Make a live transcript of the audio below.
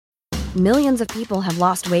Millions of people have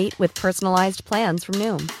lost weight with personalized plans from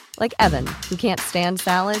Noom. Like Evan, who can't stand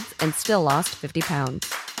salads and still lost 50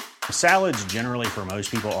 pounds. Salads generally for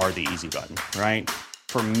most people are the easy button, right?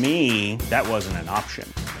 For me, that wasn't an option.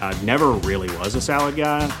 I never really was a salad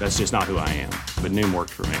guy. That's just not who I am. But Noom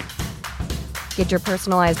worked for me. Get your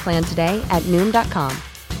personalized plan today at Noom.com.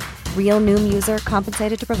 Real Noom user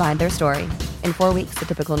compensated to provide their story. In 4 weeks, the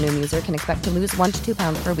typical Noom user can expect to lose 1 to 2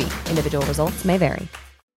 pounds per week. Individual results may vary.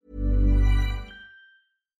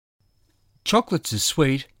 Chocolates are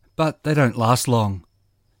sweet, but they don't last long.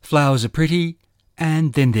 Flowers are pretty,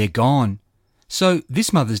 and then they're gone. So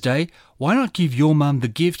this Mother's Day, why not give your mum the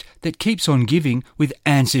gift that keeps on giving with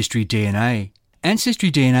Ancestry DNA?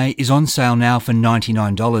 Ancestry DNA is on sale now for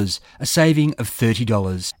 $99, a saving of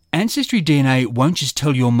 $30. Ancestry DNA won't just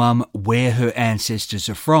tell your mum where her ancestors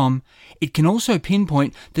are from, it can also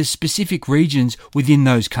pinpoint the specific regions within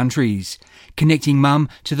those countries, connecting mum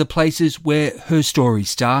to the places where her story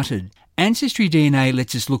started. Ancestry DNA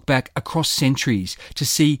lets us look back across centuries to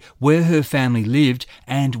see where her family lived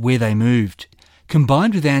and where they moved.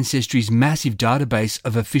 Combined with Ancestry's massive database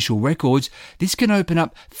of official records, this can open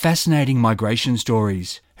up fascinating migration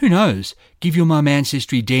stories. Who knows? Give your mum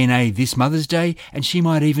Ancestry DNA this Mother's Day and she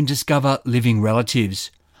might even discover living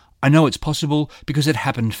relatives. I know it's possible because it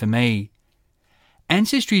happened for me.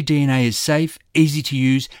 Ancestry DNA is safe, easy to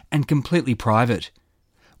use and completely private.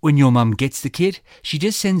 When your mum gets the kit, she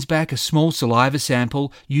just sends back a small saliva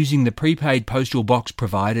sample using the prepaid postal box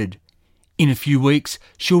provided. In a few weeks,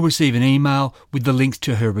 she'll receive an email with the links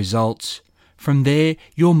to her results. From there,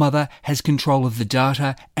 your mother has control of the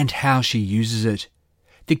data and how she uses it.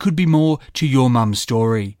 There could be more to your mum's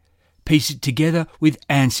story. Piece it together with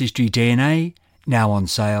Ancestry DNA, now on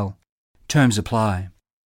sale. Terms apply.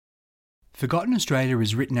 Forgotten Australia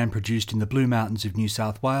is written and produced in the Blue Mountains of New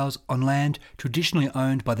South Wales on land traditionally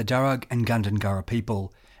owned by the Darug and Gundungurra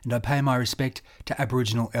people, and I pay my respect to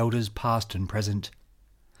Aboriginal elders past and present.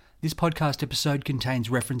 This podcast episode contains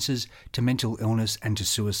references to mental illness and to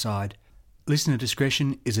suicide. Listener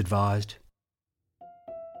discretion is advised.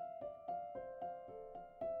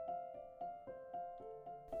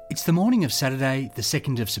 It's the morning of Saturday, the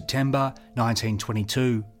 2nd of September,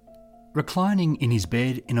 1922. Reclining in his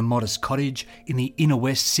bed in a modest cottage in the inner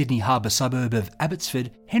West Sydney harbour suburb of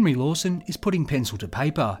Abbotsford, Henry Lawson is putting pencil to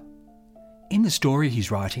paper. In the story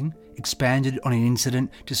he's writing, expanded on an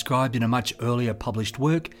incident described in a much earlier published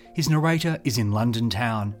work, his narrator is in London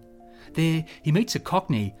town. There, he meets a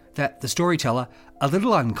cockney that the storyteller, a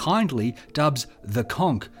little unkindly, dubs the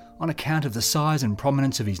conch on account of the size and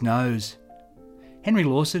prominence of his nose. Henry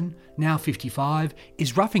Lawson, now 55,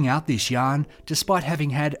 is roughing out this yarn despite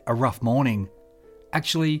having had a rough morning.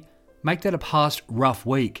 Actually, make that a past rough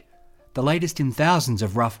week, the latest in thousands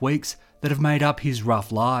of rough weeks that have made up his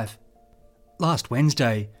rough life. Last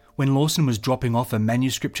Wednesday, when Lawson was dropping off a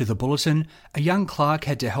manuscript to the Bulletin, a young clerk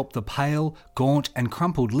had to help the pale, gaunt and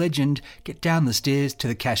crumpled legend get down the stairs to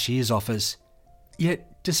the cashier's office.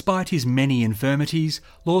 Yet, despite his many infirmities,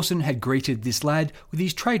 Lawson had greeted this lad with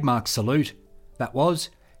his trademark salute. That was,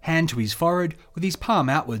 hand to his forehead with his palm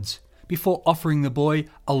outwards, before offering the boy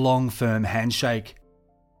a long, firm handshake.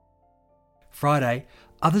 Friday,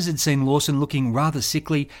 others had seen Lawson looking rather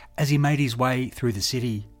sickly as he made his way through the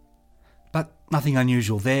city. But nothing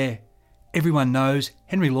unusual there. Everyone knows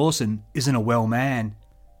Henry Lawson isn't a well man.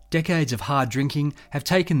 Decades of hard drinking have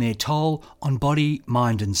taken their toll on body,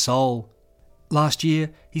 mind and soul. Last year,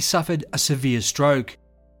 he suffered a severe stroke.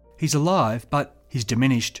 He's alive, but he's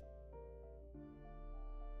diminished.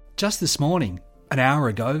 Just this morning, an hour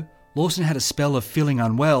ago, Lawson had a spell of feeling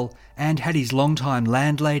unwell and had his long-time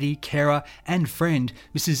landlady, carer and friend,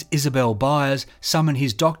 Mrs. Isabel Byers, summon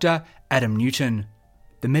his doctor, Adam Newton.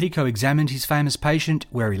 The medico examined his famous patient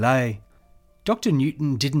where he lay. Dr.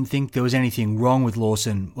 Newton didn't think there was anything wrong with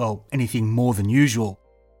Lawson, well, anything more than usual.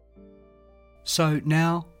 So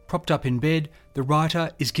now, propped up in bed, the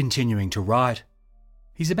writer is continuing to write.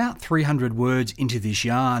 He's about 300 words into this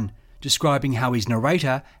yarn, describing how his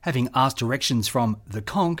narrator, having asked directions from the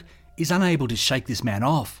conch, is unable to shake this man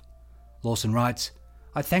off. Lawson writes,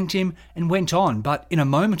 "I thanked him and went on, but in a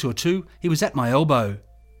moment or two he was at my elbow."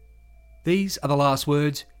 These are the last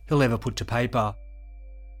words he'll ever put to paper.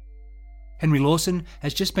 Henry Lawson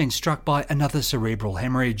has just been struck by another cerebral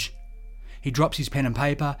hemorrhage. He drops his pen and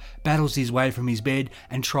paper, battles his way from his bed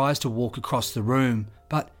and tries to walk across the room,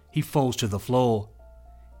 but he falls to the floor.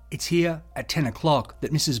 It's here at 10 o'clock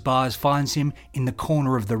that Mrs. Byers finds him in the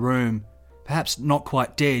corner of the room, perhaps not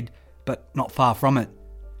quite dead, but not far from it.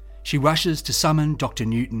 She rushes to summon Dr.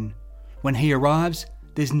 Newton. When he arrives,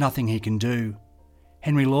 there's nothing he can do.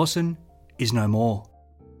 Henry Lawson is no more.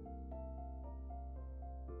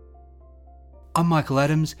 I'm Michael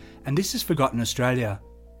Adams, and this is Forgotten Australia.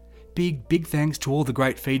 Big thanks to all the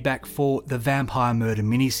great feedback for the Vampire Murder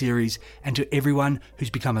miniseries and to everyone who's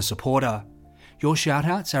become a supporter. Your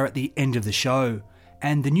shout-outs are at the end of the show,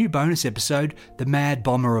 and the new bonus episode, The Mad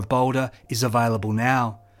Bomber of Boulder, is available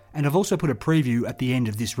now, and I've also put a preview at the end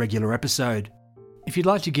of this regular episode. If you'd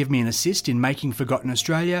like to give me an assist in making Forgotten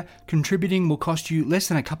Australia, contributing will cost you less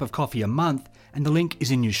than a cup of coffee a month, and the link is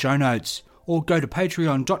in your show notes, or go to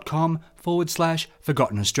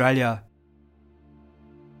patreon.com/Forgotten Australia.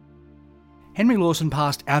 Henry Lawson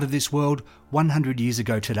passed out of this world 100 years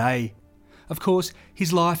ago today. Of course,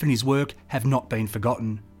 his life and his work have not been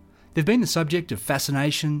forgotten. They've been the subject of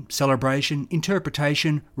fascination, celebration,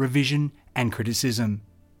 interpretation, revision, and criticism.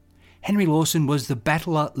 Henry Lawson was the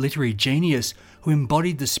battler literary genius who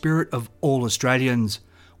embodied the spirit of all Australians,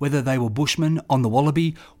 whether they were bushmen on the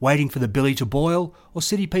Wallaby waiting for the billy to boil, or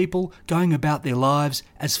city people going about their lives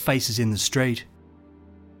as faces in the street.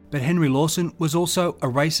 But Henry Lawson was also a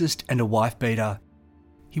racist and a wife-beater.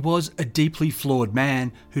 He was a deeply flawed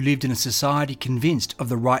man who lived in a society convinced of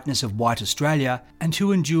the rightness of white Australia and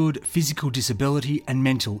who endured physical disability and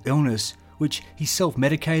mental illness, which he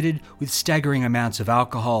self-medicated with staggering amounts of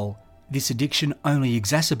alcohol, this addiction only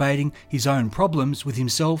exacerbating his own problems with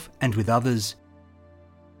himself and with others.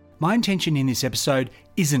 My intention in this episode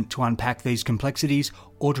isn't to unpack these complexities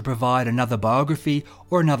or to provide another biography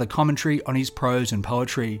or another commentary on his prose and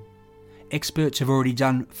poetry. Experts have already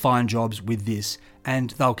done fine jobs with this,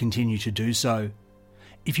 and they'll continue to do so.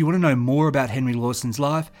 If you want to know more about Henry Lawson's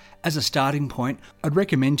life, as a starting point, I'd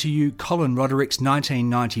recommend to you Colin Roderick's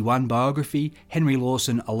 1991 biography, Henry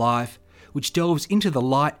Lawson: A Life, which delves into the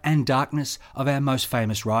light and darkness of our most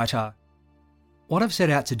famous writer. What I've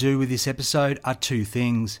set out to do with this episode are two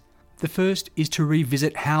things. The first is to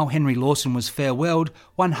revisit how Henry Lawson was farewelled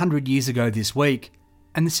 100 years ago this week,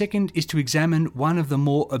 and the second is to examine one of the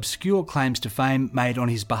more obscure claims to fame made on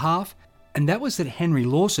his behalf, and that was that Henry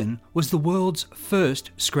Lawson was the world's first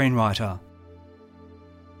screenwriter.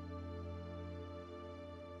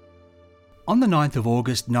 On the 9th of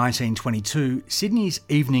August 1922, Sydney's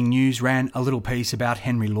Evening News ran a little piece about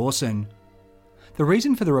Henry Lawson. The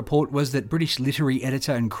reason for the report was that British literary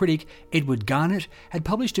editor and critic Edward Garnett had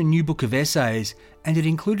published a new book of essays, and it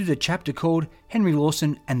included a chapter called Henry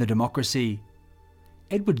Lawson and the Democracy.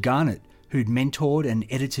 Edward Garnett, who'd mentored and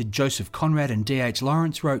edited Joseph Conrad and D.H.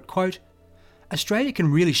 Lawrence, wrote, quote, "Australia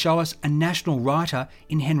can really show us a national writer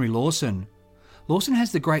in Henry Lawson. Lawson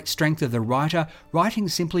has the great strength of the writer writing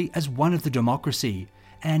simply as one of the democracy,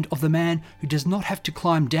 and of the man who does not have to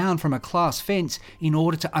climb down from a class fence in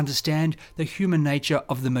order to understand the human nature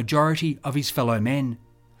of the majority of his fellow men.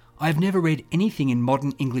 I have never read anything in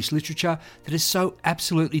modern English literature that is so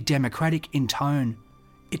absolutely democratic in tone.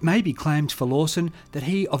 It may be claimed for Lawson that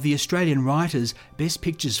he of the Australian writers best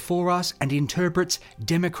pictures for us and interprets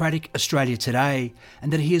democratic Australia today,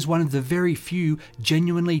 and that he is one of the very few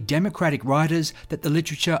genuinely democratic writers that the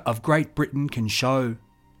literature of Great Britain can show."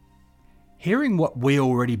 Hearing what we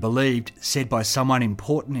already believed said by someone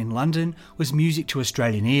important in London was music to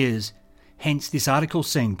Australian ears, hence this article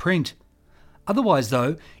seeing print. Otherwise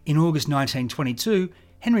though, in August 1922,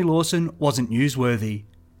 Henry Lawson wasn't newsworthy.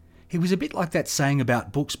 He was a bit like that saying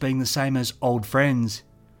about books being the same as old friends.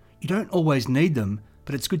 You don't always need them,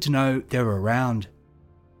 but it's good to know they're around.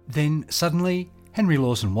 Then, suddenly, Henry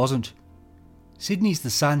Lawson wasn't. Sydney's The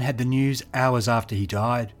Sun had the news hours after he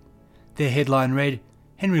died. Their headline read,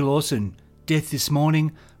 "Henry Lawson, death this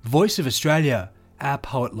morning, voice of Australia, our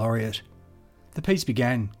poet laureate." The piece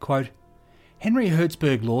began, quote, "Henry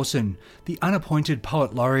Hertzberg Lawson, the unappointed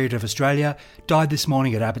poet laureate of Australia, died this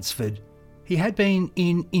morning at Abbotsford. He had been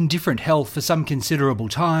in indifferent health for some considerable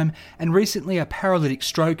time, and recently a paralytic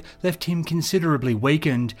stroke left him considerably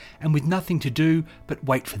weakened and with nothing to do but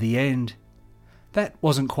wait for the end." That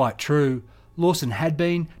wasn't quite true. Lawson had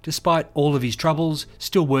been, despite all of his troubles,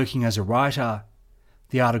 still working as a writer.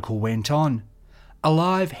 The article went on.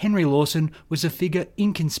 Alive, Henry Lawson was a figure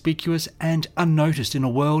inconspicuous and unnoticed in a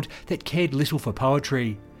world that cared little for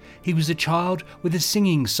poetry. He was a child with a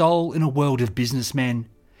singing soul in a world of businessmen.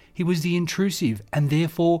 He was the intrusive and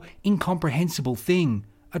therefore incomprehensible thing,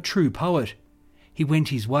 a true poet. He went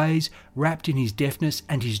his ways, wrapped in his deafness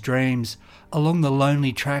and his dreams, along the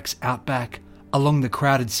lonely tracks out back, along the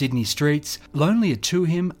crowded Sydney streets, lonelier to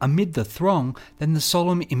him amid the throng than the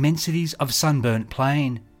solemn immensities of sunburnt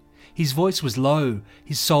plain. His voice was low,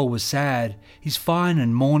 his soul was sad, his fine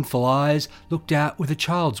and mournful eyes looked out with a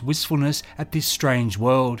child's wistfulness at this strange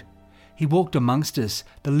world. He walked amongst us,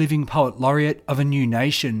 the living poet laureate of a new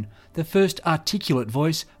nation, the first articulate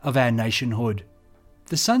voice of our nationhood.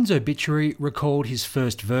 The Sun's obituary recalled his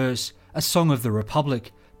first verse, A Song of the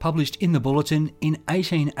Republic, published in the Bulletin in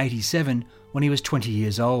 1887 when he was 20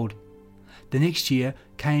 years old. The next year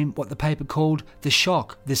came what the paper called the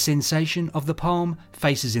shock, the sensation of the poem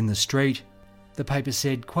Faces in the Street. The paper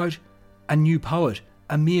said, quote, "A new poet,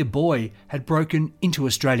 a mere boy, had broken into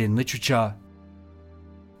Australian literature."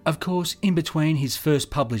 Of course, in between his first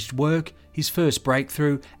published work, his first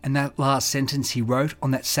breakthrough, and that last sentence he wrote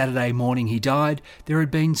on that Saturday morning he died, there had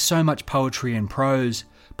been so much poetry and prose,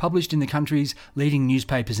 published in the country's leading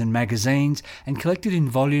newspapers and magazines, and collected in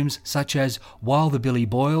volumes such as While the Billy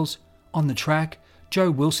Boils, On the Track, Joe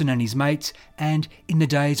Wilson and His Mates, and In the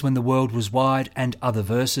Days When the World Was Wide, and other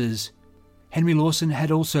verses. Henry Lawson had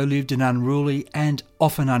also lived an unruly and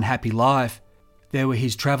often unhappy life. There were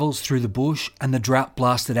his travels through the bush and the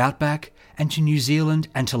drought-blasted outback, and to New Zealand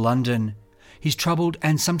and to London, his troubled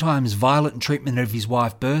and sometimes violent treatment of his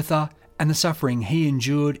wife Bertha, and the suffering he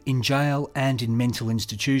endured in jail and in mental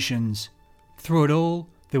institutions. Through it all,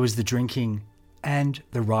 there was the drinking and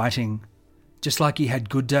the writing. Just like he had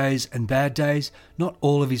good days and bad days, not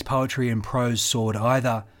all of his poetry and prose soared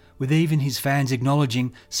either, with even his fans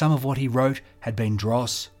acknowledging some of what he wrote had been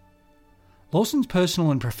dross. Lawson's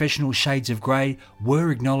personal and professional shades of grey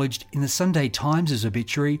were acknowledged in the Sunday Times'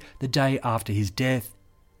 obituary the day after his death.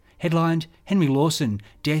 Headlined, Henry Lawson,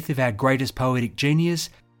 Death of Our Greatest Poetic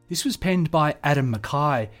Genius, this was penned by Adam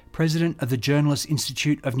Mackay, president of the Journalists'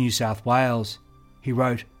 Institute of New South Wales. He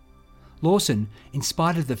wrote, "Lawson, in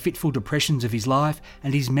spite of the fitful depressions of his life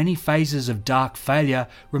and his many phases of dark failure,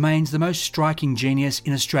 remains the most striking genius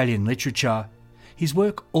in Australian literature. His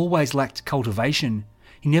work always lacked cultivation.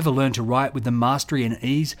 He never learned to write with the mastery and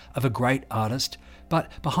ease of a great artist,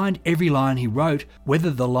 but behind every line he wrote,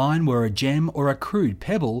 whether the line were a gem or a crude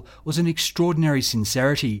pebble, was an extraordinary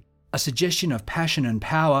sincerity, a suggestion of passion and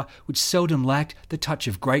power which seldom lacked the touch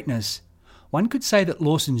of greatness. One could say that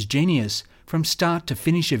Lawson's genius, from start to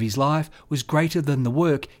finish of his life, was greater than the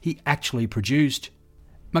work he actually produced."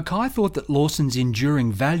 Mackay thought that Lawson's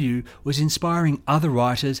enduring value was inspiring other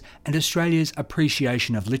writers and Australia's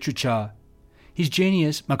appreciation of literature. His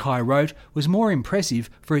genius, Mackay wrote, was more impressive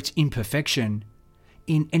for its imperfection.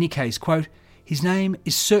 In any case, quote, "His name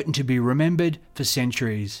is certain to be remembered for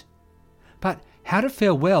centuries." But how to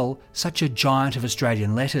farewell such a giant of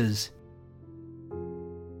Australian letters?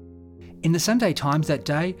 In the Sunday Times that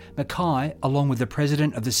day, Mackay, along with the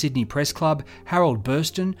president of the Sydney Press Club, Harold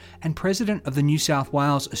Burston, and president of the New South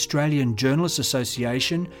Wales Australian Journalists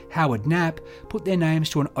Association, Howard Knapp, put their names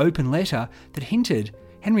to an open letter that hinted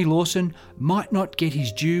Henry Lawson might not get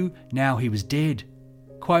his due now he was dead.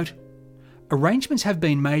 Quote, "Arrangements have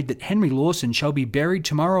been made that Henry Lawson shall be buried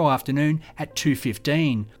tomorrow afternoon at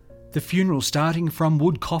 2:15, the funeral starting from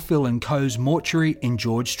Wood Coffell and Co.'s mortuary in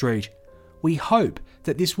George Street. We hope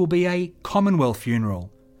that this will be a Commonwealth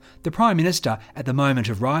funeral. The Prime Minister, at the moment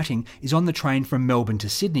of writing, is on the train from Melbourne to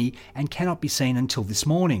Sydney and cannot be seen until this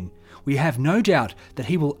morning. We have no doubt that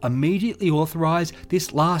he will immediately authorise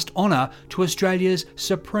this last honour to Australia's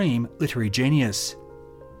supreme literary genius."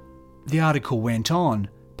 The article went on,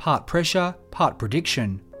 part pressure, part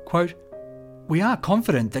prediction. Quote, "We are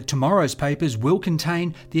confident that tomorrow's papers will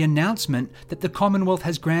contain the announcement that the Commonwealth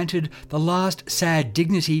has granted the last sad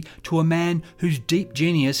dignity to a man whose deep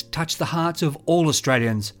genius touched the hearts of all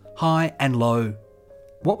Australians, high and low."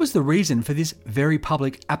 What was the reason for this very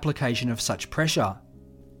public application of such pressure?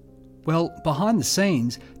 Well, behind the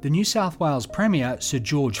scenes, the New South Wales Premier, Sir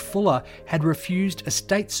George Fuller, had refused a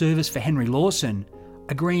state service for Henry Lawson,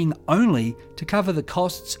 agreeing only to cover the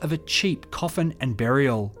costs of a cheap coffin and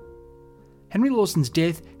burial. Henry Lawson's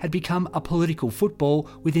death had become a political football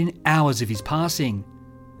within hours of his passing.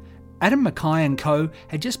 Adam Mackay and Co.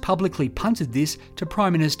 had just publicly punted this to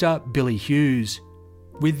Prime Minister Billy Hughes.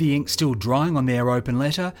 With the ink still drying on their open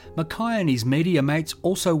letter, Mackay and his media mates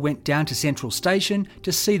also went down to Central Station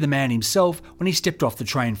to see the man himself when he stepped off the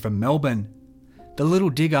train from Melbourne. The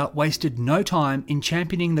little digger wasted no time in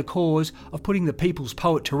championing the cause of putting the people's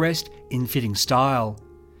poet to rest in fitting style.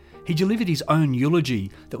 He delivered his own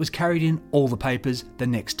eulogy that was carried in all the papers the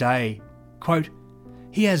next day. Quote,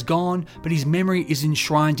 "He has gone, but his memory is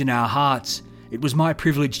enshrined in our hearts. It was my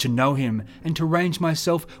privilege to know him and to range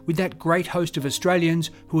myself with that great host of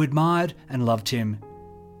Australians who admired and loved him."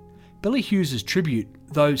 Billy Hughes's tribute,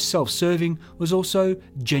 though self-serving, was also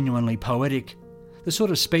genuinely poetic, the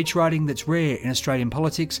sort of speech writing that's rare in Australian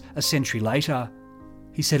politics a century later.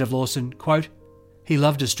 He said of Lawson, quote, "He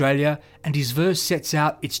loved Australia, and his verse sets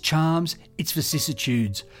out its charms, its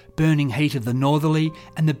vicissitudes, burning heat of the northerly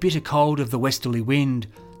and the bitter cold of the westerly wind,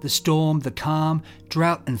 the storm, the calm,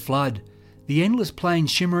 drought and flood, the endless plain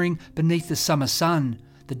shimmering beneath the summer sun,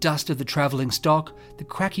 the dust of the travelling stock, the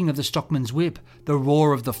cracking of the stockman's whip, the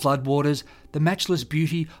roar of the floodwaters, the matchless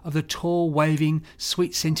beauty of the tall, waving,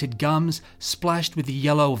 sweet-scented gums splashed with the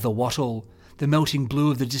yellow of the wattle, the melting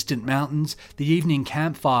blue of the distant mountains, the evening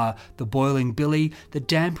campfire, the boiling billy, the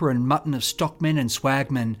damper and mutton of stockmen and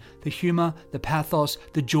swagmen, the humour, the pathos,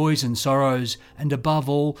 the joys and sorrows, and above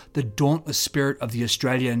all, the dauntless spirit of the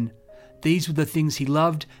Australian. These were the things he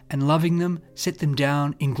loved, and loving them, set them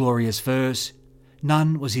down in glorious verse.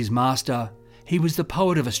 None was his master. He was the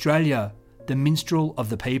poet of Australia, the minstrel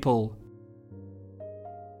of the people.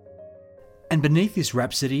 And beneath this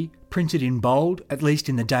rhapsody, printed in bold, at least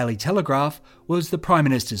in the Daily Telegraph, was the Prime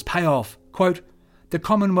Minister's payoff. Quote, "The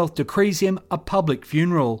Commonwealth decrees him a public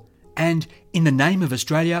funeral, and, in the name of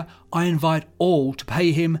Australia, I invite all to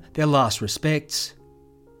pay him their last respects."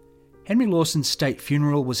 Henry Lawson's state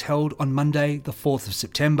funeral was held on Monday, the 4th of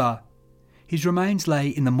September. His remains lay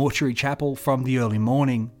in the mortuary chapel from the early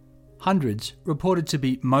morning. Hundreds, reported to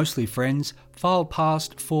be mostly friends, filed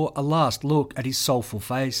past for a last look at his soulful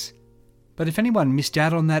face. But if anyone missed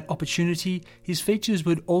out on that opportunity, his features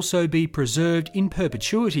would also be preserved in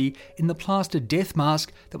perpetuity in the plaster death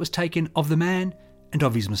mask that was taken of the man and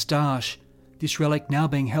of his moustache, this relic now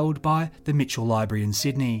being held by the Mitchell Library in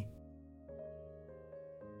Sydney.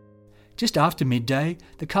 Just after midday,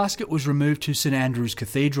 the casket was removed to St Andrew's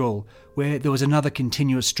Cathedral, where there was another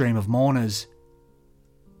continuous stream of mourners.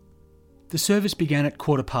 The service began at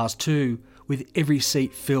 2:15, with every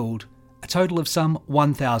seat filled, a total of some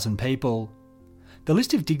 1,000 people. The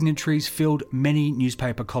list of dignitaries filled many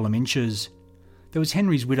newspaper column inches. There was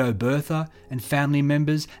Henry's widow Bertha, and family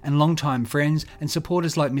members and long-time friends and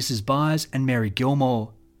supporters like Mrs Byers and Mary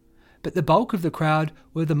Gilmore. But the bulk of the crowd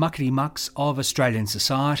were the muckety-mucks of Australian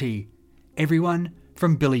society. Everyone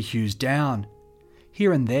from Billy Hughes down.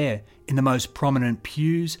 Here and there, in the most prominent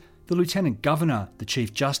pews, the Lieutenant Governor, the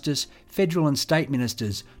Chief Justice, federal and state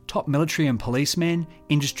ministers, top military and policemen,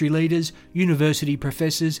 industry leaders, university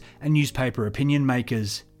professors and newspaper opinion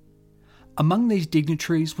makers. Among these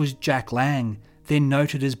dignitaries was Jack Lang, then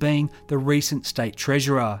noted as being the recent State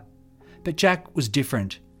Treasurer. But Jack was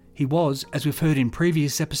different. He was, as we've heard in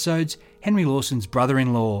previous episodes, Henry Lawson's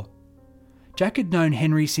brother-in-law. Jack had known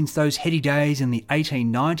Henry since those heady days in the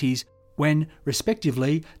 1890s when,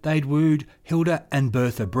 respectively, they'd wooed Hilda and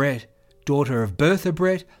Bertha Brett, daughter of Bertha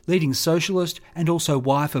Brett, leading socialist and also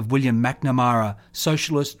wife of William McNamara,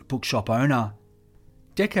 socialist bookshop owner.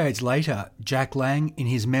 Decades later, Jack Lang, in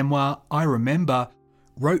his memoir I Remember,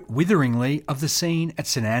 wrote witheringly of the scene at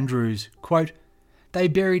St Andrews, quote, "They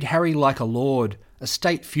buried Harry like a lord, a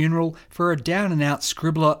state funeral for a down-and-out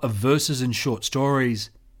scribbler of verses and short stories."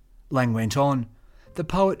 Lang went on, "The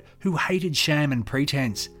poet who hated sham and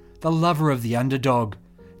pretense, the lover of the underdog,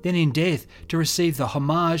 then in death to receive the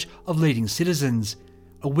homage of leading citizens.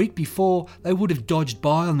 A week before, they would have dodged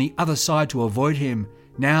by on the other side to avoid him.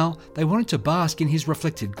 Now they wanted to bask in his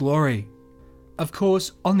reflected glory." Of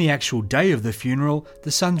course, on the actual day of the funeral,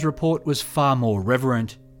 the Sun's report was far more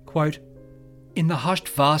reverent. Quote, "In the hushed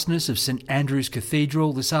vastness of St Andrew's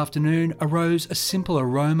Cathedral this afternoon arose a simple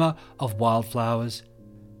aroma of wildflowers.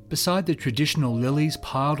 Beside the traditional lilies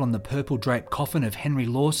piled on the purple-draped coffin of Henry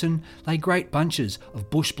Lawson lay great bunches of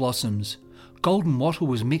bush blossoms. Golden wattle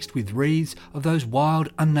was mixed with wreaths of those wild,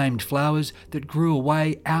 unnamed flowers that grew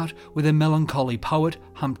away out where the melancholy poet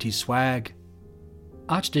humped his swag."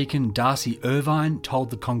 Archdeacon Darcy Irvine told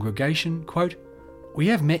the congregation, quote, "We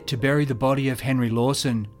have met to bury the body of Henry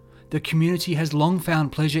Lawson. The community has long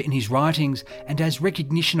found pleasure in his writings, and as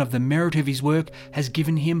recognition of the merit of his work has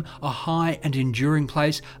given him a high and enduring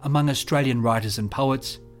place among Australian writers and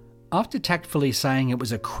poets." After tactfully saying it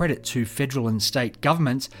was a credit to federal and state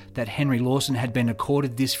governments that Henry Lawson had been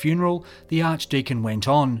accorded this funeral, the Archdeacon went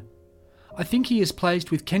on, "I think he is placed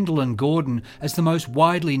with Kendall and Gordon as the most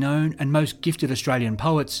widely known and most gifted Australian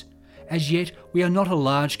poets. As yet, we are not a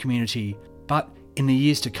large community, but in the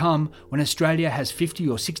years to come, when Australia has 50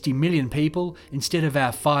 or 60 million people instead of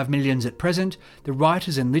our 5 millions at present, the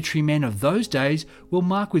writers and literary men of those days will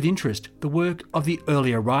mark with interest the work of the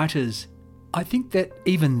earlier writers. I think that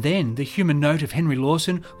even then the human note of Henry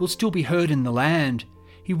Lawson will still be heard in the land.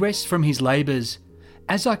 He rests from his labours.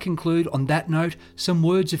 As I conclude on that note, some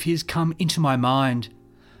words of his come into my mind.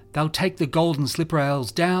 They'll take the golden slip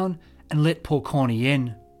rails down and let poor Corny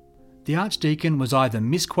in." The Archdeacon was either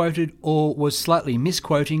misquoted or was slightly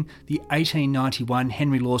misquoting the 1891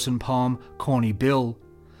 Henry Lawson poem Corny Bill.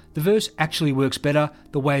 The verse actually works better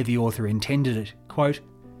the way the author intended it. Quote,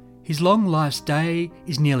 "His long life's day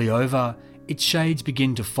is nearly over, its shades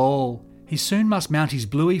begin to fall. He soon must mount his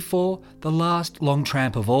bluey for the last long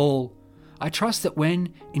tramp of all. I trust that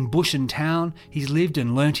when, in bush and town, he's lived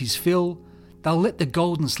and learnt his fill, they'll let the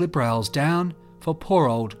golden slip rails down for poor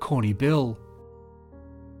old Corny Bill.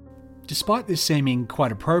 Despite this seeming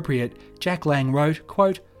quite appropriate, Jack Lang wrote,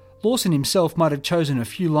 quote, Lawson himself might have chosen a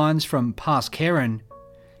few lines from Past Karen.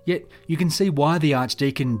 Yet you can see why the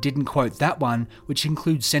Archdeacon didn't quote that one, which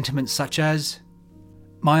includes sentiments such as,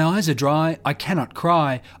 My eyes are dry, I cannot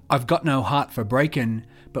cry, I've got no heart for breakin',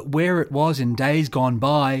 but where it was in days gone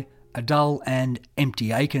by, a dull and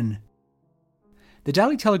empty achin'. The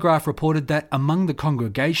Daily Telegraph reported that among the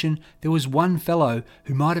congregation there was one fellow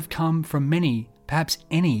who might have come from many, perhaps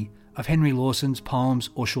any, of Henry Lawson's poems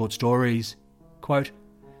or short stories. Quote,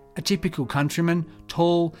 A typical countryman,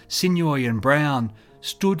 tall, sinewy and brown,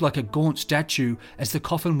 stood like a gaunt statue as the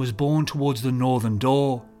coffin was borne towards the northern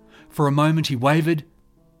door. For a moment he wavered,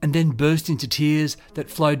 and then burst into tears that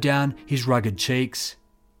flowed down his rugged cheeks.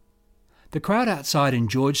 The crowd outside in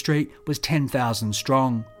George Street was 10,000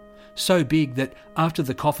 strong, so big that after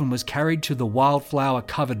the coffin was carried to the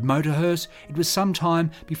wildflower-covered motor hearse, it was some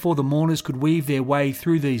time before the mourners could weave their way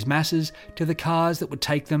through these masses to the cars that would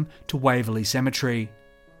take them to Waverley Cemetery.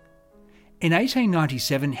 In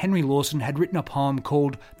 1897, Henry Lawson had written a poem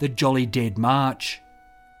called The Jolly Dead March.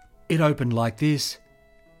 It opened like this.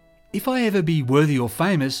 If I ever be worthy or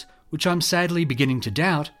famous, which I'm sadly beginning to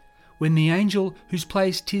doubt, when the angel whose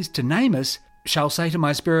place 'tis to name us shall say to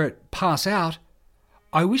my spirit, pass out,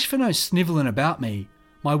 I wish for no snivelling about me,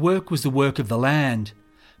 my work was the work of the land,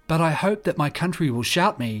 but I hope that my country will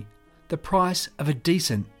shout me the price of a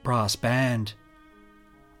decent brass band.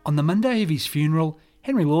 On the Monday of his funeral,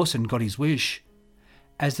 Henry Lawson got his wish.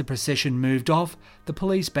 As the procession moved off, the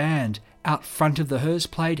police band out front of the hearse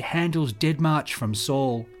played Handel's Dead March from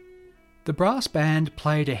Saul. The brass band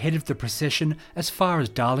played ahead of the procession as far as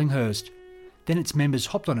Darlinghurst. Then its members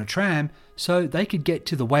hopped on a tram so they could get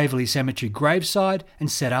to the Waverley Cemetery graveside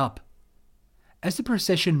and set up. As the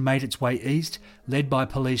procession made its way east, led by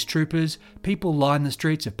police troopers, people lined the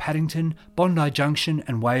streets of Paddington, Bondi Junction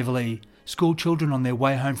and Waverley, school children on their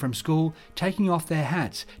way home from school taking off their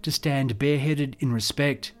hats to stand bareheaded in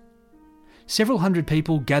respect. Several hundred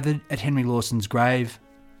people gathered at Henry Lawson's grave.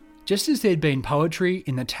 Just as there'd been poetry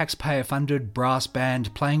in the taxpayer-funded brass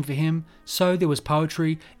band playing for him, so there was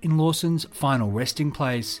poetry in Lawson's final resting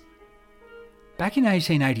place. Back in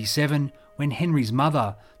 1887, when Henry's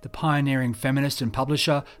mother, the pioneering feminist and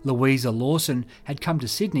publisher Louisa Lawson, had come to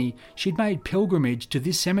Sydney, she'd made pilgrimage to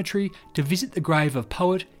this cemetery to visit the grave of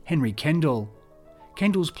poet Henry Kendall.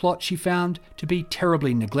 Kendall's plot she found to be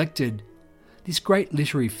terribly neglected. This great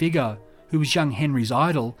literary figure, who was young Henry's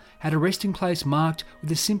idol, had a resting place marked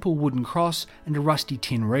with a simple wooden cross and a rusty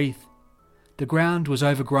tin wreath. The ground was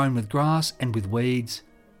overgrown with grass and with weeds.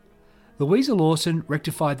 Louisa Lawson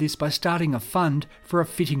rectified this by starting a fund for a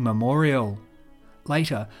fitting memorial.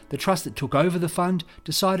 Later, the trust that took over the fund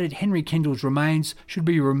decided Henry Kendall's remains should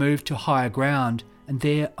be removed to higher ground, and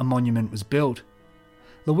there a monument was built.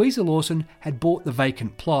 Louisa Lawson had bought the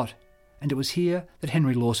vacant plot, and it was here that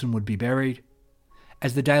Henry Lawson would be buried.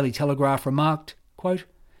 As the Daily Telegraph remarked, quote,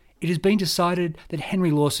 It has been decided that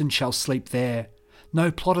Henry Lawson shall sleep there. No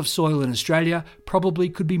plot of soil in Australia probably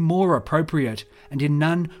could be more appropriate, and in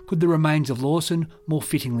none could the remains of Lawson more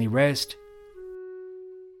fittingly rest.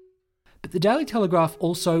 But the Daily Telegraph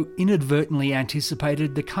also inadvertently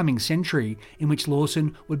anticipated the coming century in which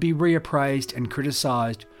Lawson would be reappraised and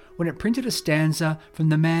criticised when it printed a stanza from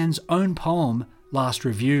the man's own poem, Last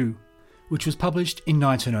Review, which was published in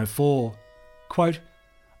 1904. Quote,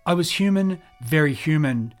 I was human, very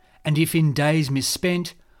human, and if in days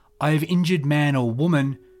misspent I have injured man or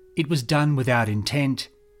woman, it was done without intent.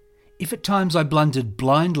 If at times I blundered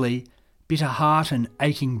blindly, bitter heart and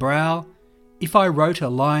aching brow, if I wrote a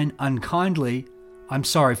line unkindly, I'm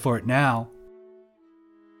sorry for it now.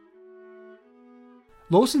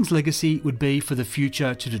 Lawson's legacy would be for the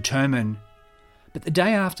future to determine. But the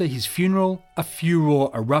day after his funeral, a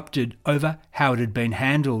furore erupted over how it had been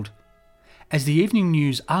handled. As the Evening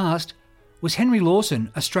News asked, was Henry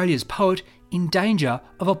Lawson, Australia's poet, in danger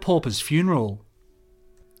of a pauper's funeral?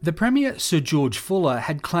 The Premier, Sir George Fuller,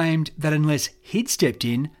 had claimed that unless he'd stepped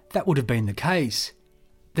in, that would have been the case.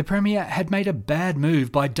 The Premier had made a bad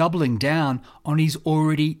move by doubling down on his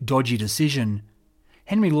already dodgy decision.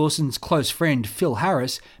 Henry Lawson's close friend Phil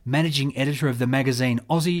Harris, managing editor of the magazine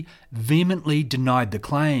Aussie, vehemently denied the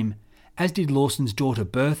claim, as did Lawson's daughter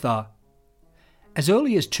Bertha. As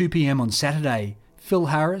early as 2 p.m. on Saturday, Phil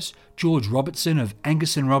Harris, George Robertson of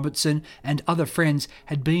Angus and Robertson and other friends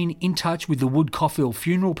had been in touch with the Wood Caulfield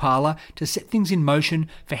funeral parlour to set things in motion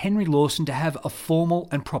for Henry Lawson to have a formal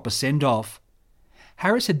and proper send-off.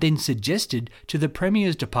 Harris had then suggested to the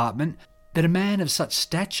Premier's department that a man of such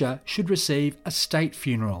stature should receive a state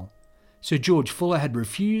funeral. Sir George Fuller had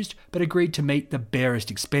refused but agreed to meet the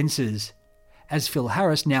barest expenses. As Phil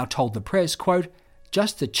Harris now told the press, quote,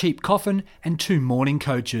 "Just the cheap coffin and 2 mourning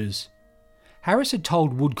coaches." Harris had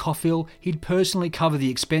told Wood Coffield he'd personally cover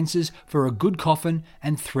the expenses for a good coffin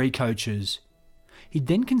and 3 coaches. He'd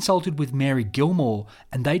then consulted with Mary Gilmore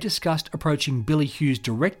and they discussed approaching Billy Hughes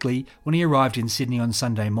directly when he arrived in Sydney on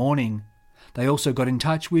Sunday morning. They also got in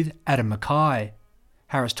touch with Adam Mackay.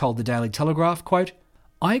 Harris told the Daily Telegraph, quote,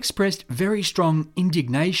 "I expressed very strong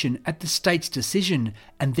indignation at the state's decision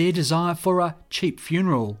and their desire for a cheap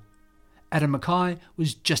funeral." Adam Mackay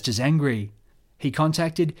was just as angry. He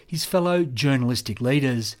contacted his fellow journalistic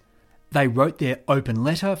leaders. They wrote their open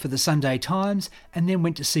letter for the Sunday Times and then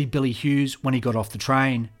went to see Billy Hughes when he got off the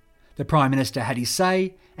train. The Prime Minister had his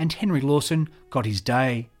say and Henry Lawson got his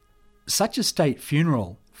day. Such a state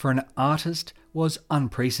funeral for an artist was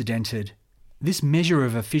unprecedented. This measure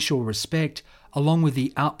of official respect, along with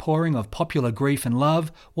the outpouring of popular grief and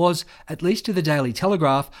love, was, at least to the Daily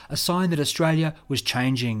Telegraph, a sign that Australia was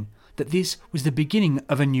changing, that this was the beginning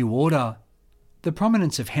of a new order. The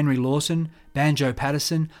prominence of Henry Lawson, Banjo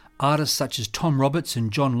Paterson, artists such as Tom Roberts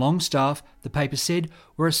and John Longstaff, the paper said,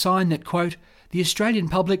 were a sign that, quote, "The Australian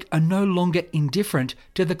public are no longer indifferent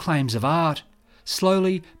to the claims of art.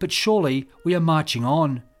 Slowly but surely we are marching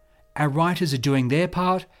on. Our writers are doing their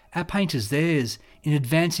part, our painters theirs, in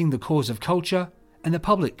advancing the cause of culture, and the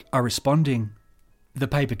public are responding." The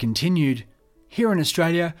paper continued, "Here in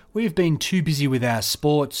Australia we have been too busy with our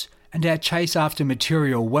sports and our chase after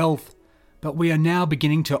material wealth, but we are now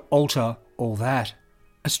beginning to alter all that."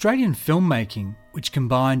 Australian filmmaking, which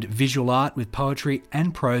combined visual art with poetry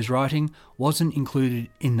and prose writing, wasn't included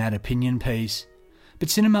in that opinion piece. But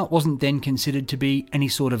cinema wasn't then considered to be any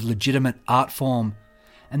sort of legitimate art form,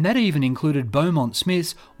 and that even included Beaumont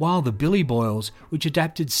Smith's While the Billy Boils, which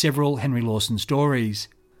adapted several Henry Lawson stories.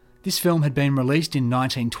 This film had been released in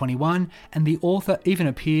 1921, and the author even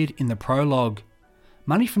appeared in the prologue.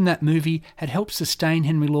 Money from that movie had helped sustain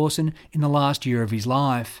Henry Lawson in the last year of his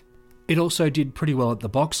life. It also did pretty well at the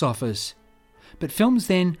box office. But films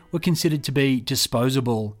then were considered to be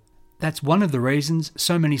disposable. That's one of the reasons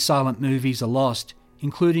so many silent movies are lost,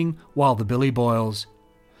 including While the Billy Boils.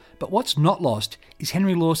 But what's not lost is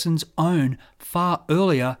Henry Lawson's own, far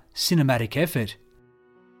earlier cinematic effort.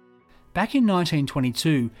 Back in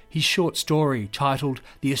 1922, his short story titled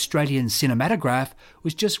The Australian Cinematograph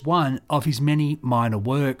was just one of his many minor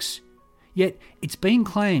works. Yet it's been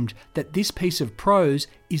claimed that this piece of prose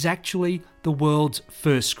is actually the world's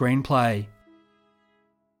first screenplay.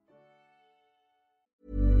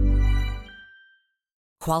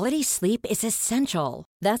 Quality sleep is essential.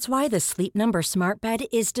 That's why the Sleep Number Smart Bed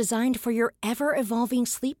is designed for your ever-evolving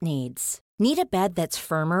sleep needs. Need a bed that's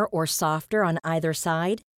firmer or softer on either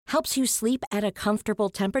side? Helps you sleep at a comfortable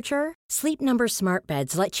temperature? Sleep Number Smart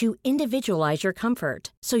Beds let you individualize your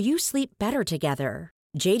comfort, so you sleep better together.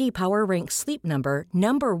 J.D. Power ranks Sleep Number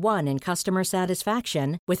number 1 in customer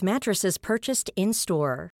satisfaction with mattresses purchased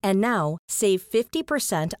in-store. And now, save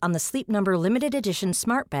 50% on the Sleep Number Limited Edition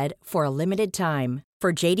Smart Bed for a limited time.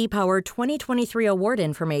 For J.D. Power 2023 award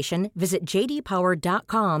information, visit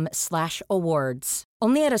jdpower.com/awards.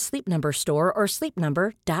 Only at a Sleep Number store or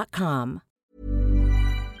sleepnumber.com.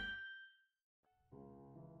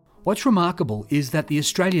 What's remarkable is that the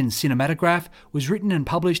Australian Cinematograph was written and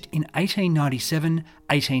published in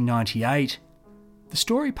 1897-1898. The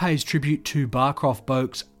story pays tribute to Barcroft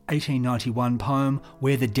Boak's 1891 poem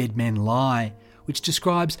Where the Dead Men Lie, which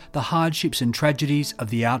describes the hardships and tragedies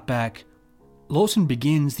of the outback. Lawson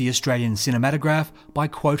begins the Australian Cinematograph by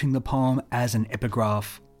quoting the poem as an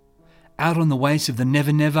epigraph. "Out on the wastes of the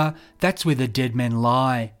Never Never, that's where the dead men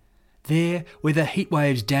lie. There, where the heat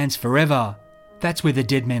waves dance forever, that's where the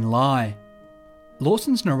dead men lie."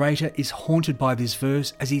 Lawson's narrator is haunted by this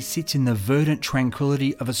verse as he sits in the verdant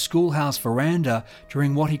tranquility of a schoolhouse veranda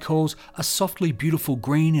during what he calls a softly beautiful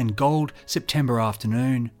green and gold September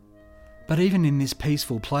afternoon. But even in this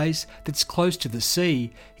peaceful place that's close to the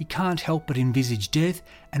sea, he can't help but envisage death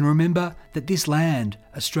and remember that this land,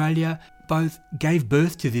 Australia, both gave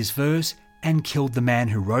birth to this verse and killed the man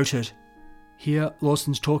who wrote it. Here,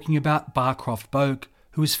 Lawson's talking about Barcroft Boak,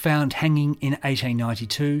 who was found hanging in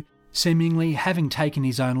 1892, seemingly having taken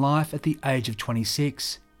his own life at the age of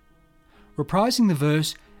 26. Reprising the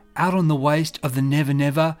verse, "Out on the waste of the Never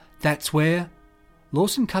Never, that's where,"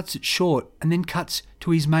 Lawson cuts it short and then cuts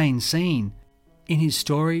to his main scene. In his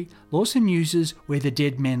story, Lawson uses Where the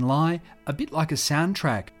Dead Men Lie a bit like a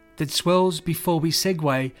soundtrack that swells before we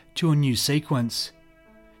segue to a new sequence.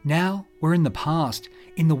 Now we're in the past,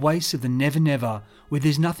 in the wastes of the Never Never, where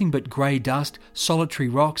there's nothing but grey dust, solitary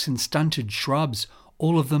rocks and stunted shrubs,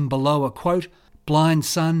 all of them below a, quote, blind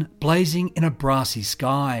sun blazing in a brassy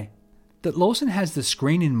sky. That Lawson has the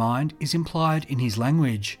screen in mind is implied in his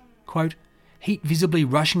language. Quote, heat visibly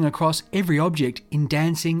rushing across every object in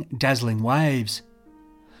dancing, dazzling waves.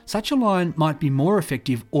 Such a line might be more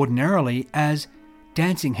effective ordinarily as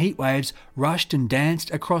dancing heat waves rushed and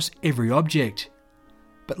danced across every object.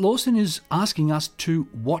 But Lawson is asking us to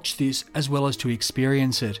watch this as well as to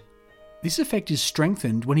experience it. This effect is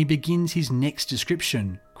strengthened when he begins his next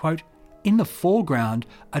description. Quote, in the foreground,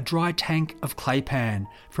 a dry tank of claypan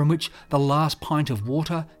from which the last pint of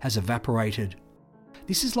water has evaporated.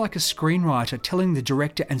 This is like a screenwriter telling the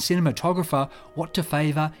director and cinematographer what to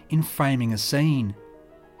favour in framing a scene.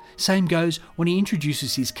 Same goes when he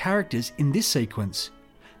introduces his characters in this sequence.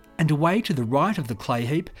 And away to the right of the clay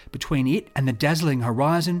heap, between it and the dazzling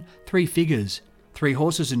horizon, 3 figures, 3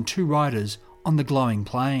 horses and 2 riders on the glowing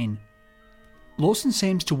plain. Lawson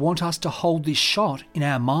seems to want us to hold this shot in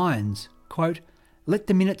our minds. Quote, let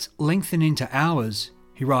the minutes lengthen into hours,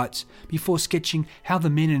 he writes, before sketching how the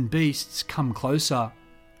men and beasts come closer.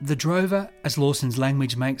 The drover, as Lawson's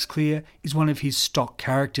language makes clear, is one of his stock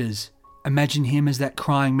characters. Imagine him as that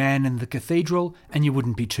crying man in the cathedral and you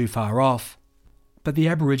wouldn't be too far off. But the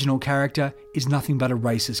Aboriginal character is nothing but a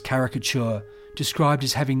racist caricature, described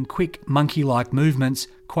as having quick monkey-like movements,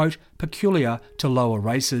 quote, peculiar to lower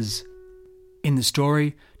races. In the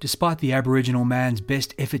story, despite the Aboriginal man's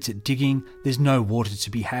best efforts at digging, there's no water to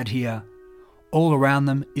be had here. All around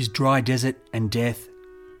them is dry desert and death.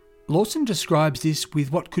 Lawson describes this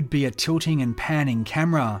with what could be a tilting and panning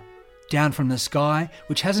camera, down from the sky,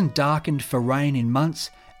 which hasn't darkened for rain in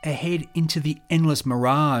months, ahead into the endless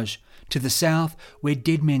mirage, to the south where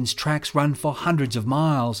dead men's tracks run for hundreds of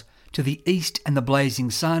miles, to the east and the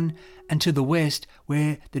blazing sun, and to the west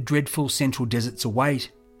where the dreadful central deserts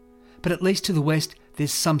await. But at least to the west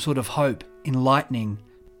there's some sort of hope, enlightening.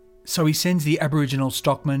 So he sends the Aboriginal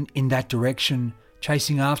stockman in that direction,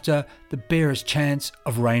 chasing after the barest chance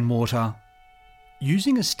of rainwater.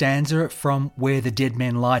 Using a stanza from Where the Dead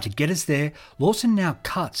Men Lie to get us there, Lawson now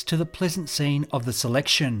cuts to the pleasant scene of the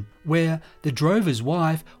selection, where the drover's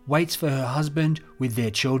wife waits for her husband with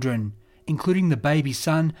their children, including the baby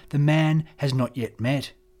son the man has not yet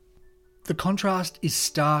met. The contrast is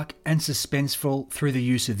stark and suspenseful through the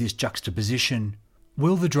use of this juxtaposition.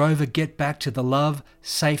 Will the drover get back to the love,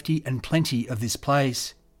 safety and plenty of this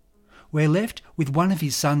place? We're left with one of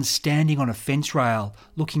his sons standing on a fence rail,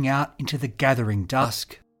 looking out into the gathering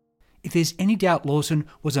dusk. If there's any doubt Lawson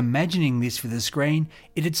was imagining this for the screen,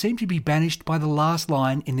 it'd seem to be banished by the last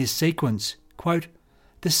line in this sequence. Quote,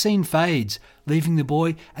 the scene fades, leaving the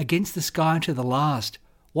boy against the sky to the last,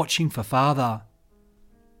 watching for father.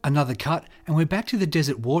 Another cut, and we're back to the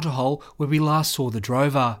desert waterhole where we last saw the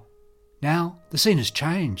drover. Now the scene has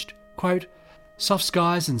changed. Quote, soft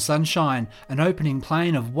skies and sunshine, an opening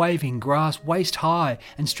plain of waving grass waist high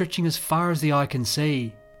and stretching as far as the eye can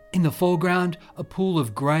see. In the foreground, a pool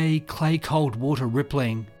of grey, clay-cold water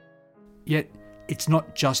rippling. Yet it's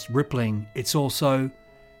not just rippling, it's also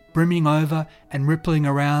brimming over and rippling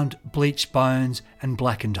around bleached bones and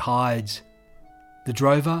blackened hides. The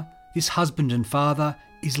drover, this husband and father,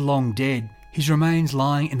 is long dead, his remains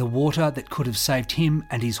lying in the water that could have saved him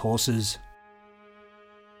and his horses.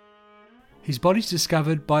 His body's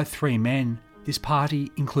discovered by 3 men, this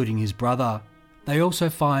party including his brother. They also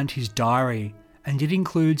find his diary, and it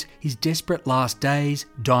includes his desperate last days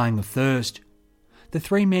dying of thirst. The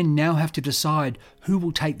 3 men now have to decide who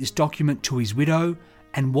will take this document to his widow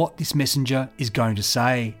and what this messenger is going to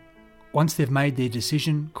say. Once they've made their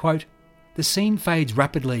decision, quote, the scene fades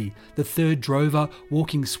rapidly, the third drover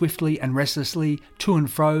walking swiftly and restlessly to and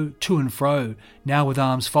fro, now with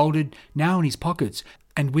arms folded, now in his pockets,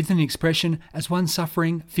 and with an expression as one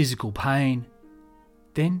suffering physical pain.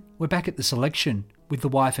 Then we're back at the selection, with the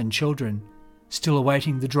wife and children, still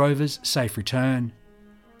awaiting the drover's safe return.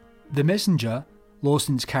 The messenger,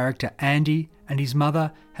 Lawson's character Andy, and his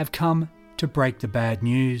mother have come to break the bad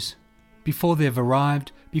news. Before they've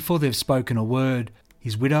arrived, before they've spoken a word,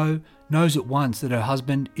 his widow knows at once that her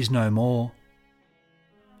husband is no more.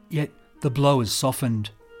 Yet the blow is softened.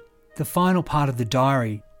 The final part of the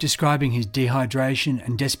diary, describing his dehydration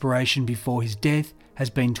and desperation before his death, has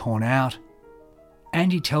been torn out.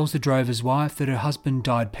 Andy tells the drover's wife that her husband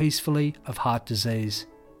died peacefully of heart disease.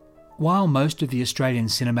 While most of the Australian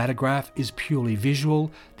cinematograph is purely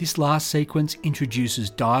visual, this last sequence introduces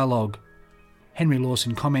dialogue. Henry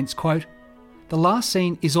Lawson comments, quote, The last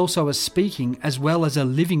scene is also a speaking as well as a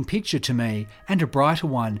living picture to me, and a brighter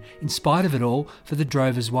one, in spite of it all, for the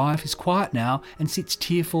drover's wife is quiet now and sits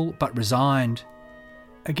tearful but resigned.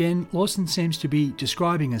 Again, Lawson seems to be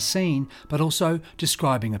describing a scene, but also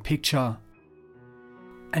describing a picture.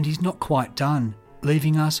 And he's not quite done,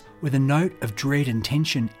 leaving us with a note of dread and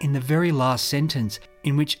tension in the very last sentence,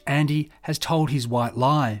 in which Andy has told his white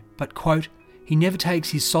lie, but, quote, he never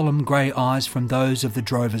takes his solemn grey eyes from those of the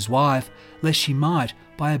drover's wife, lest she might,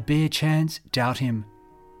 by a bare chance, doubt him.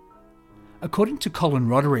 According to Colin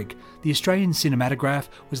Roderick, the Australian cinematograph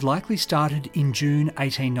was likely started in June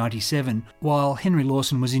 1897, while Henry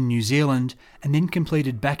Lawson was in New Zealand, and then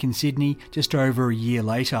completed back in Sydney just over a year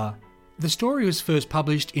later. The story was first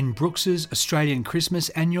published in Brooks's Australian Christmas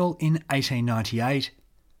Annual in 1898.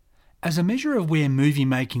 As a measure of where movie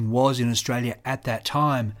making was in Australia at that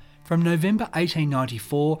time, from November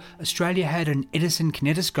 1894, Australia had an Edison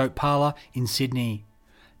kinetoscope parlour in Sydney.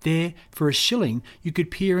 There, for a shilling, you could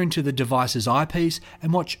peer into the device's eyepiece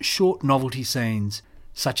and watch short novelty scenes,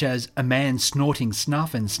 such as a man snorting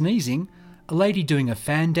snuff and sneezing, a lady doing a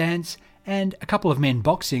fan dance, and a couple of men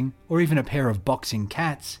boxing, or even a pair of boxing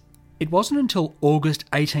cats. It wasn't until August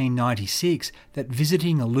 1896 that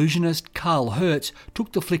visiting illusionist Carl Hertz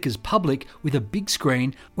took the flickers public with a big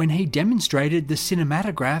screen when he demonstrated the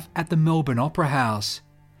cinematograph at the Melbourne Opera House.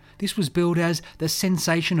 This was billed as the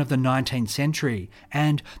sensation of the 19th century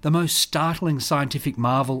and the most startling scientific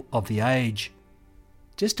marvel of the age.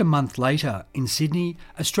 Just a month later, in Sydney,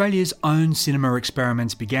 Australia's own cinema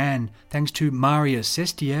experiments began, thanks to Marius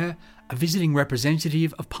Sestier, a visiting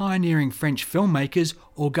representative of pioneering French filmmakers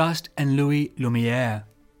Auguste and Louis Lumière.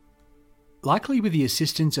 Likely with the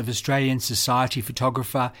assistance of Australian society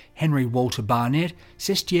photographer Henry Walter Barnett,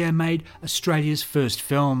 Sestier made Australia's first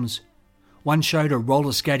films. One showed a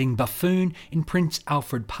roller skating buffoon in Prince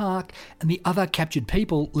Alfred Park, and the other captured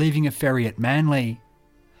people leaving a ferry at Manly.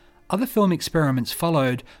 Other film experiments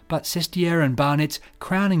followed, but Sestier and Barnett's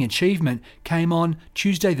crowning achievement came on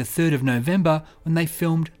Tuesday the 3rd of November when they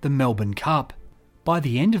filmed the Melbourne Cup. By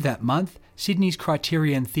the end of that month, Sydney's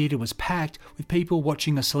Criterion Theatre was packed with people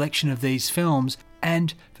watching a selection of these films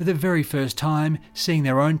and, for the very first time, seeing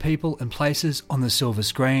their own people and places on the silver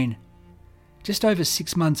screen. Just over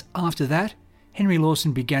 6 months after that, Henry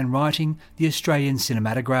Lawson began writing the Australian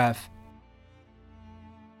Cinematograph.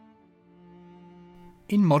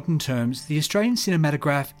 In modern terms, the Australian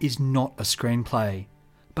Cinematograph is not a screenplay,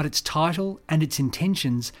 but its title and its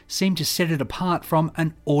intentions seem to set it apart from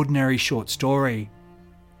an ordinary short story.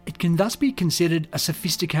 It can thus be considered a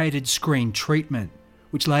sophisticated screen treatment,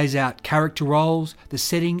 which lays out character roles, the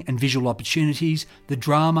setting and visual opportunities, the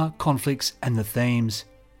drama, conflicts and the themes.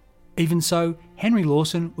 Even so, Henry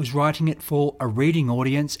Lawson was writing it for a reading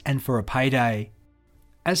audience and for a payday.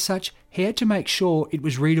 As such, he had to make sure it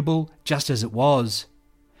was readable just as it was.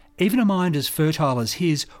 Even a mind as fertile as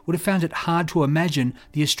his would have found it hard to imagine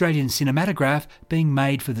the Australian cinematograph being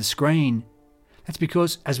made for the screen. That's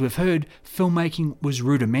because, as we've heard, filmmaking was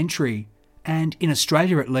rudimentary, and in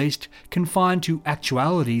Australia at least, confined to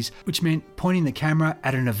actualities, which meant pointing the camera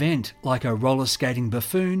at an event like a roller skating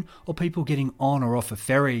buffoon or people getting on or off a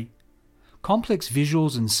ferry. Complex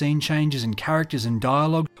visuals and scene changes and characters and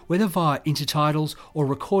dialogue, whether via intertitles or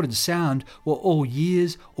recorded sound, were all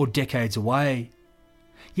years or decades away.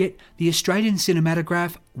 Yet the Australian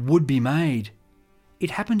cinematograph would be made.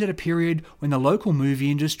 It happened at a period when the local movie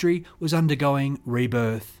industry was undergoing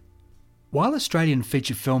rebirth. While Australian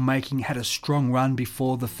feature filmmaking had a strong run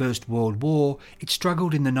before the First World War, it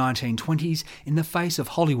struggled in the 1920s in the face of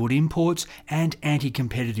Hollywood imports and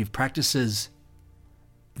anti-competitive practices.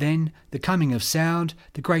 Then, the coming of sound,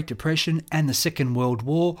 the Great Depression and the Second World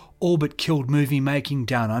War all but killed movie making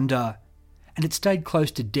down under, and it stayed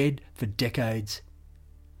close to dead for decades.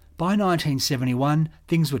 By 1971,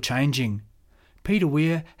 things were changing. Peter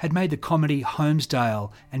Weir had made the comedy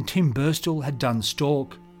Holmesdale and Tim Burstall had done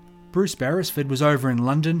Stalk. Bruce Beresford was over in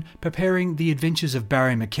London preparing The Adventures of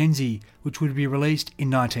Barry Mackenzie, which would be released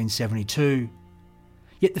in 1972.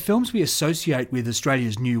 Yet the films we associate with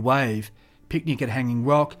Australia's new wave, Picnic at Hanging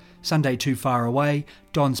Rock, Sunday Too Far Away,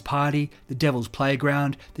 Don's Party, The Devil's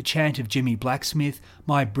Playground, The Chant of Jimmy Blacksmith,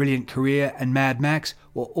 My Brilliant Career and Mad Max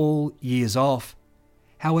were all years off.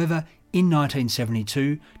 However, in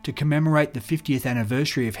 1972, to commemorate the 50th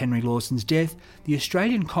anniversary of Henry Lawson's death, the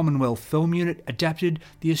Australian Commonwealth Film Unit adapted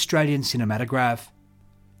the Australian Cinematograph.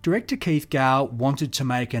 Director Keith Gow wanted to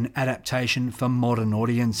make an adaptation for modern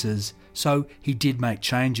audiences, so he did make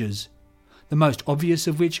changes. The most obvious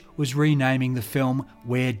of which was renaming the film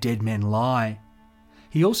Where Dead Men Lie.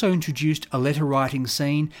 He also introduced a letter-writing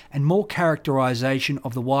scene and more characterisation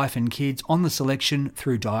of the wife and kids on the selection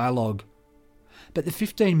through dialogue. But the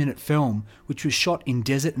 15-minute film, which was shot in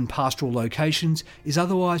desert and pastoral locations, is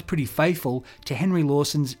otherwise pretty faithful to Henry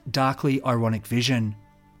Lawson's darkly ironic vision.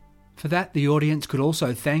 For that, the audience could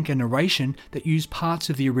also thank a narration that used parts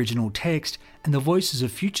of the original text and the voices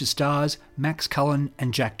of future stars Max Cullen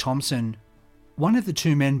and Jack Thompson. One of the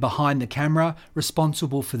two men behind the camera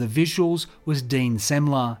responsible for the visuals was Dean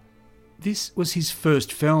Semler. This was his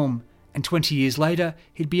first film, and 20 years later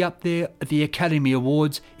he'd be up there at the Academy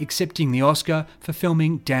Awards accepting the Oscar for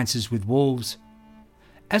filming Dances with Wolves.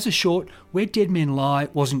 As a short, Where Dead Men Lie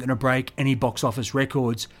wasn't going to break any box office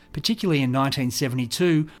records, particularly in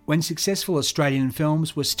 1972 when successful Australian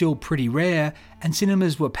films were still pretty rare and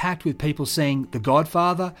cinemas were packed with people seeing The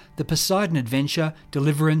Godfather, The Poseidon Adventure,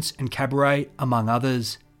 Deliverance and Cabaret, among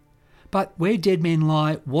others. But Where Dead Men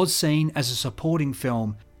Lie was seen as a supporting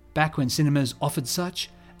film, back when cinemas offered such,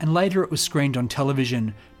 and later it was screened on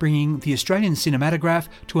television, bringing the Australian cinematograph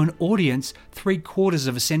to an audience 3/4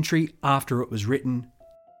 of a century after it was written.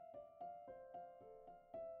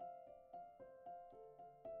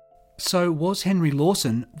 So was Henry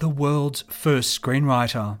Lawson the world's first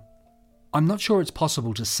screenwriter? I'm not sure it's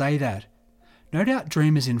possible to say that. No doubt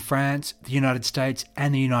dreamers in France, the United States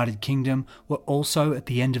and the United Kingdom were also at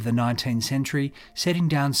the end of the 19th century setting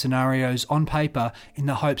down scenarios on paper in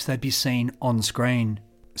the hopes they'd be seen on screen.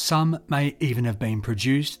 Some may even have been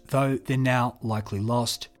produced, though they're now likely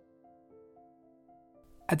lost.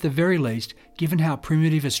 At the very least, given how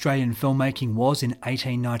primitive Australian filmmaking was in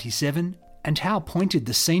 1897, and how pointed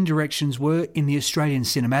the scene directions were in the Australian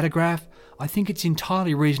cinematograph, I think it's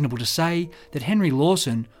entirely reasonable to say that Henry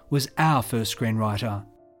Lawson was our first screenwriter.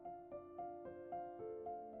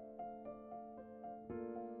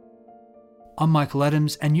 I'm Michael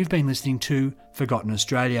Adams, and you've been listening to Forgotten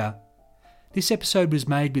Australia. This episode was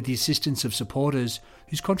made with the assistance of supporters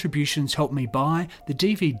whose contributions helped me buy the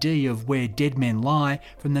DVD of Where Dead Men Lie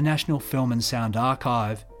from the National Film and Sound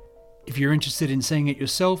Archive. If you're interested in seeing it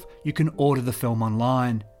yourself, you can order the film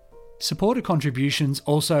online. Supporter contributions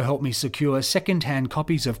also helped me secure second-hand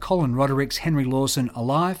copies of Colin Roderick's Henry Lawson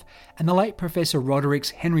Alive and the late Professor Roderick's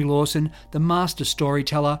Henry Lawson, the Master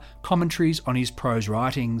Storyteller, commentaries on his prose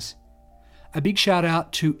writings. A big shout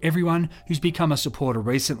out to everyone who's become a supporter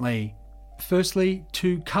recently. Firstly,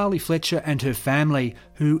 to Carly Fletcher and her family,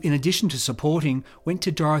 who, in addition to supporting, went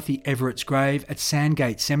to Dorothy Everett's grave at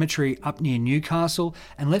Sandgate Cemetery up near Newcastle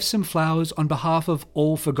and left some flowers on behalf of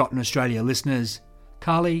all Forgotten Australia listeners.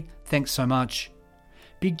 Carly, thanks so much.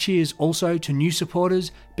 Big cheers also to new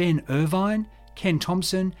supporters Ben Irvine, Ken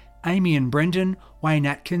Thompson, Amy and Brendan, Wayne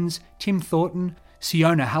Atkins, Tim Thornton,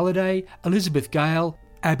 Siona Halliday, Elizabeth Gale,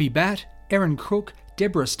 Abby Batt, Erin Crook,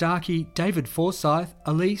 Deborah Starkey, David Forsyth,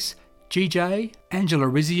 Elise, GJ, Angela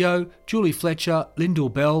Rizzio, Julie Fletcher, Lyndall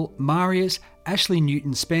Bell, Marius, Ashley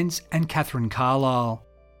Newton-Spence and Catherine Carlisle.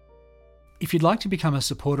 If you'd like to become a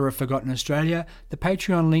supporter of Forgotten Australia, the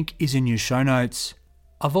Patreon link is in your show notes.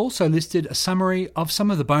 I've also listed a summary of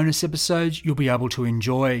some of the bonus episodes you'll be able to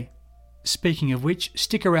enjoy. Speaking of which,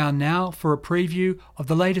 stick around now for a preview of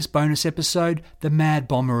the latest bonus episode, The Mad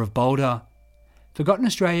Bomber of Boulder. Forgotten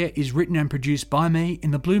Australia is written and produced by me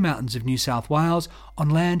in the Blue Mountains of New South Wales on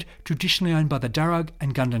land traditionally owned by the Darug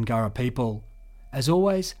and Gundungurra people. As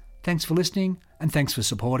always, thanks for listening and thanks for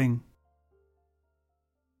supporting.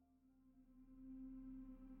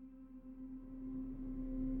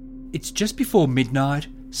 It's just before midnight,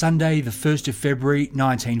 Sunday the 1st of February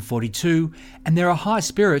 1942, and there are high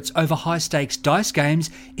spirits over high-stakes dice games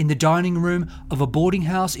in the dining room of a boarding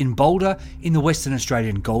house in Boulder in the Western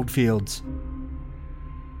Australian goldfields.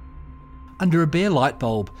 Under a bare light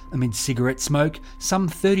bulb, amid cigarette smoke, some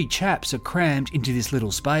 30 chaps are crammed into this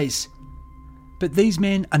little space. But these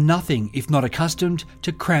men are nothing if not accustomed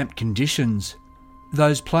to cramped conditions.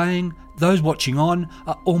 Those playing, those watching on,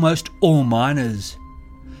 are almost all minors.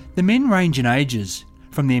 The men range in ages,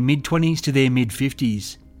 from their mid-20s to their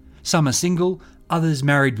mid-50s. Some are single, others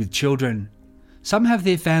married with children. Some have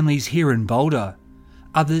their families here in Boulder.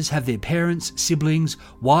 Others have their parents, siblings,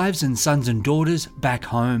 wives and sons and daughters back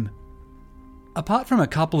home. Apart from a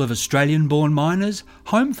couple of Australian-born miners,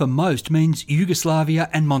 home for most means Yugoslavia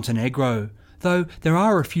and Montenegro, though there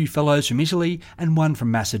are a few fellows from Italy and one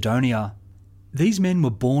from Macedonia. These men were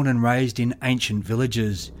born and raised in ancient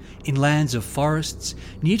villages, in lands of forests,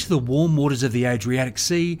 near to the warm waters of the Adriatic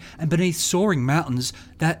Sea and beneath soaring mountains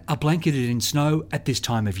that are blanketed in snow at this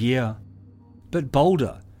time of year. But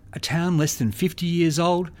Boulder, a town less than 50 years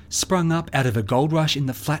old, sprung up out of a gold rush in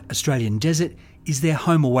the flat Australian desert, is their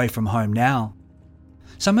home away from home now.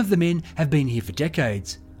 Some of the men have been here for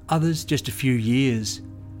decades, others just a few years.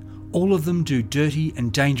 All of them do dirty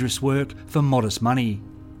and dangerous work for modest money.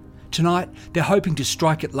 Tonight, they're hoping to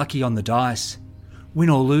strike it lucky on the dice.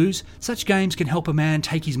 Win or lose, such games can help a man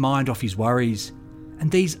take his mind off his worries.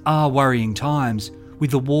 And these are worrying times,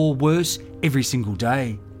 with the war worse every single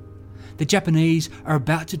day. The Japanese are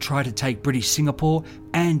about to try to take British Singapore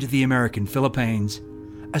and the American Philippines.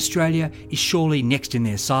 Australia is surely next in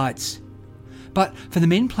their sights. But for the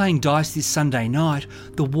men playing dice this Sunday night,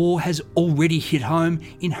 the war has already hit home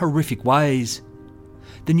in horrific ways.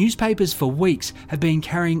 The newspapers for weeks have been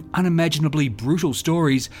carrying unimaginably brutal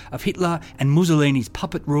stories of Hitler and Mussolini's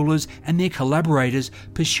puppet rulers and their collaborators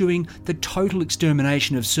pursuing the total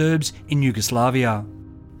extermination of Serbs in Yugoslavia.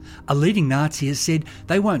 A leading Nazi has said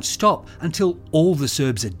they won't stop until all the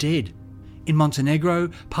Serbs are dead. In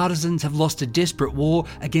Montenegro, partisans have lost a desperate war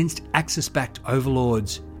against Axis-backed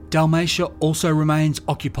overlords. Dalmatia also remains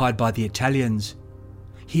occupied by the Italians.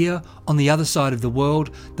 Here, on the other side of the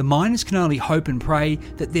world, the miners can only hope and pray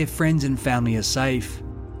that their friends and family are safe.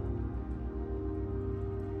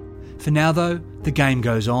 For now though, the game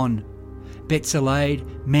goes on. Bets are laid,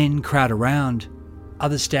 men crowd around.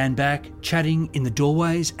 Others stand back, chatting in the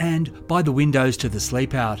doorways and by the windows to the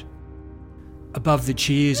sleep out. Above the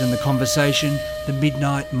cheers and the conversation, the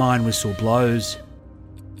midnight mine whistle blows.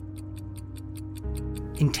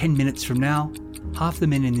 In 10 minutes from now, half the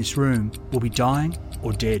men in this room will be dying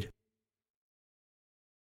or dead.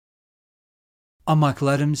 I'm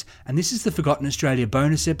Michael Adams, and this is the Forgotten Australia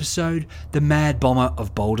bonus episode, The Mad Bomber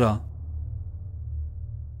of Boulder.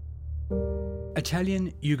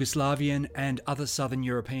 Italian, Yugoslavian and other southern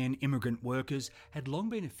European immigrant workers had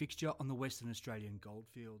long been a fixture on the Western Australian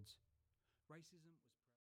goldfields.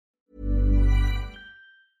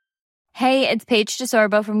 Hey, it's Paige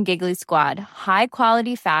DeSorbo from Giggly Squad. High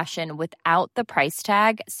quality fashion without the price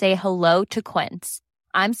tag. Say hello to Quince.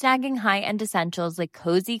 I'm snagging high-end essentials like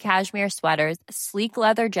cozy cashmere sweaters, sleek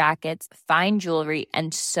leather jackets, fine jewelry,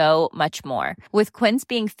 and so much more. With Quince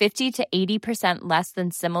being 50 to 80% less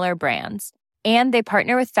than similar brands. And they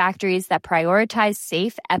partner with factories that prioritize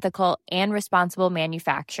safe, ethical, and responsible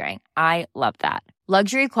manufacturing. I love that.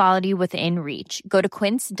 Luxury quality within reach. Go to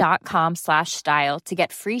quince.com/style to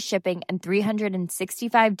get free shipping and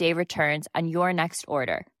 365-day returns on your next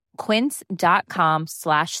order.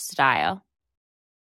 Quince.com/style.